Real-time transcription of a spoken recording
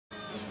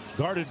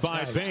Guarded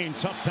by Bane.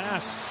 Tough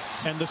pass.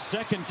 And the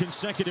second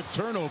consecutive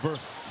turnover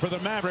for the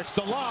Mavericks.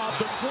 The lob,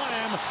 the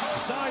slam,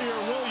 Zaire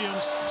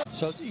Williams.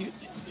 So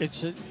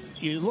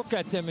you look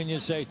at them and you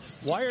say,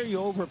 why are you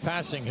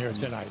overpassing here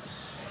tonight?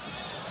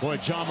 Boy,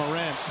 John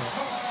Morant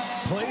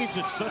plays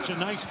at such a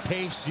nice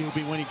pace,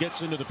 Hubie, when he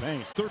gets into the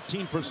paint.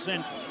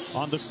 13%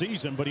 on the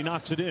season, but he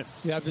knocks it in.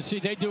 Yeah, but see,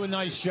 they do a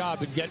nice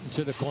job in getting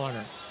to the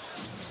corner.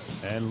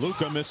 And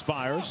Luka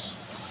misfires.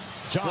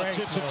 John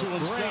chips it to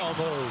himself.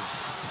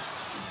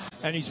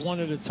 And he's one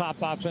of the top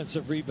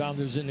offensive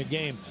rebounders in the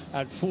game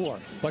at 4.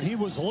 But he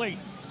was late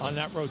on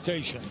that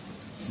rotation.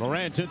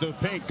 Morant in the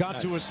paint,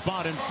 got to his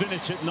spot and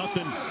finished it.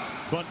 Nothing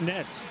but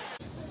net.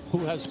 Who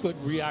has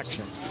good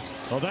reaction?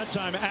 Well, that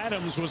time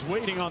Adams was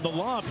waiting on the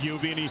lob,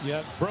 Hubie, and he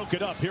broke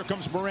it up. Here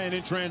comes Morant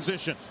in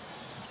transition.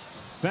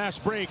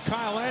 Fast break.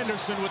 Kyle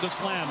Anderson with a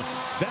slam.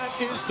 That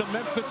is the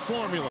Memphis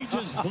formula. He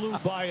just blew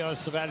by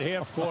us about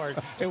half court.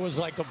 It was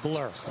like a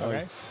blur.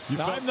 Okay.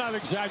 Now, I'm not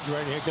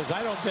exaggerating here because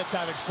I don't get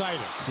that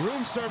excited.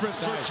 Room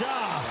service for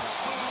Ja.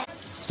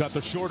 He's got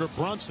the shorter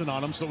Brunson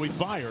on him, so he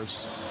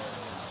fires.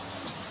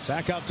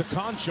 Back out to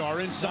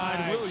Conchar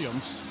inside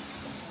Williams.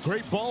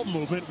 Great ball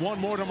movement. One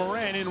more to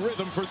Morant in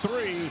rhythm for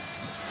 3.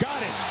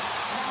 Got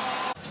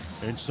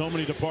it. In so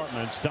many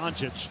departments,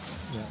 Doncic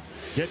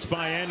gets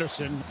by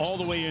Anderson all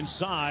the way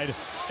inside.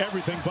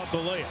 Everything but the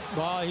layup.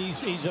 Well,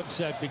 he's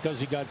upset because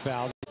he got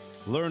fouled.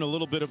 Learn a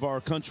little bit of our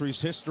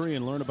country's history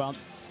and learn about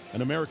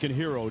an American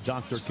hero,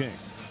 Dr. King.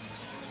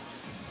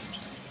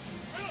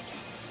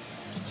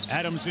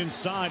 Adams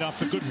inside off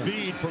the good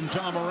feed from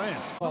John Morant.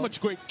 How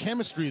much great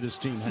chemistry this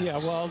team has. Yeah,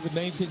 well, the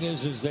main thing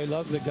is they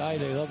love the guy,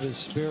 they love his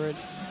spirit,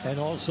 and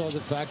also the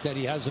fact that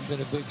he hasn't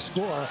been a big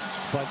scorer,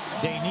 but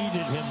they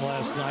needed him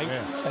last night.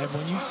 And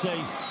when you say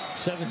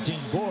 17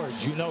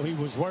 boards, you know he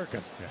was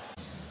working.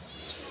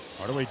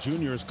 Hardaway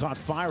Jr. has caught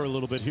fire a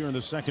little bit here in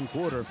the second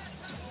quarter.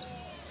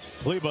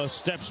 Kleber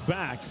steps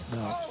back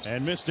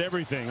and missed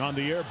everything on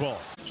the air ball.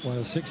 When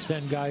a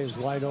 6'10 guy is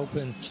wide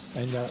open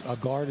and a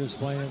guard is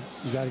playing,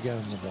 you got to get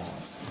him the ball.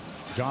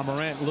 John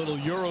Morant, little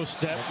Euro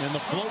step, and the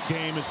float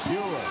game is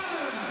pure.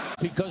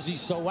 Because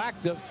he's so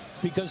active,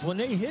 because when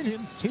they hit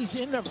him, he's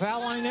in the foul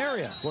line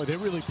area. Boy, they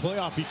really play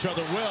off each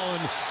other well,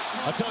 and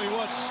I'll tell you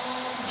what,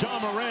 John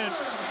Morant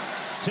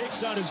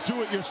takes out his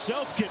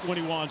do-it-yourself kit when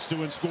he wants to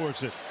and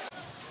scores it.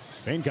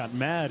 Bane got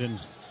mad and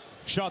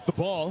shot the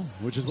ball,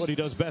 which is what he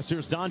does best.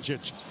 Here's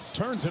Doncic.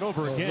 Turns it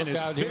over again.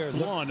 His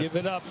fifth one. Give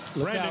it up.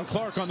 Brandon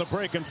Clark on the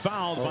break and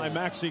fouled by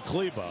Maxi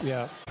Kleber.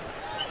 Yeah.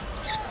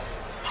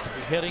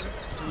 Heading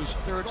to his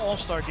 3rd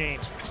All-Star game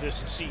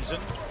this season.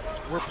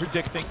 We're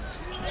predicting.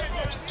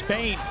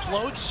 Bane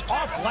floats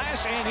off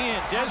glass and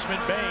in.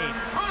 Desmond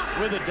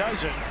Bane with a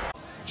dozen.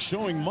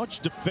 Showing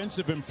much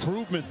defensive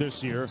improvement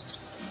this year.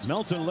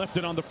 Melton left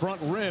it on the front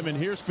rim, and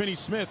here's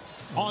Finney-Smith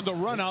on the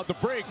run out the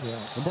break.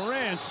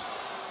 Morant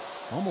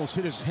almost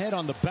hit his head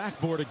on the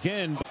backboard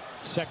again.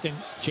 Second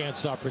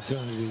chance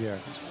opportunity there.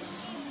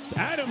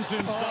 Adams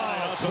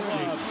inside.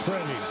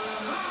 Pretty.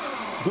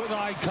 Good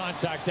eye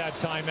contact that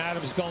time.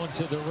 Adams going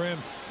to the rim.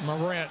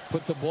 Morant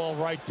put the ball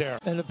right there.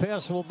 And the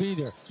pass will be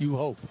there. You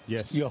hope.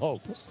 Yes. You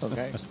hope.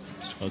 Okay.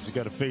 Well, you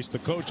got to face the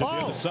coach on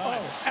the other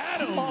side.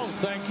 Adams.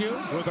 Thank you.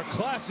 With a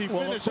classy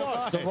finish.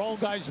 The roll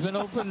guy's been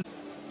open.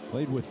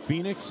 Played with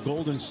Phoenix,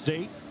 Golden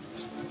State.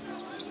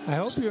 I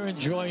hope you're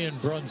enjoying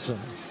Brunson,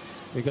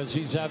 because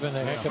he's having a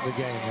heck of a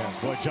game here.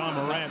 Boy, John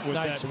Morant with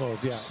nice that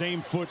move,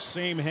 same foot,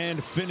 same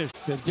hand finish.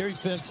 The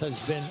defense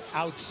has been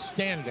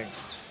outstanding.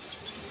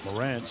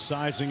 Morant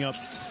sizing up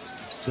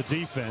the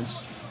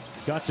defense.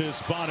 Got to his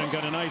spot and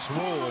got a nice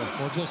roll.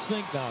 Well, just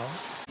think now.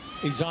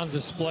 He's on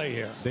display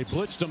here. They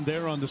blitzed him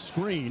there on the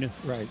screen.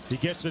 Right. He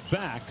gets it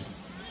back.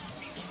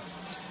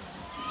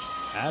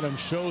 Adams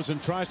shows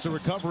and tries to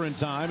recover in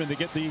time, and they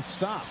get the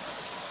stop.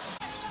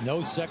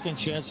 No second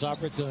chance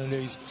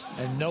opportunities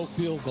and no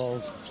field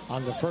goals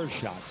on the first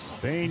shots.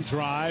 Bane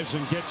drives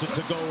and gets it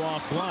to go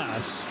off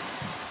glass.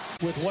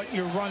 With what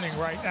you're running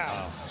right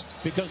now,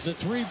 because the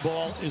 3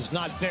 ball is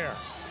not there.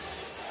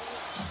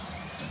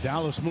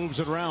 Dallas moves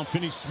it around.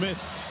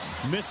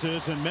 Finney-Smith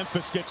misses, and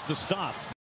Memphis gets the stop.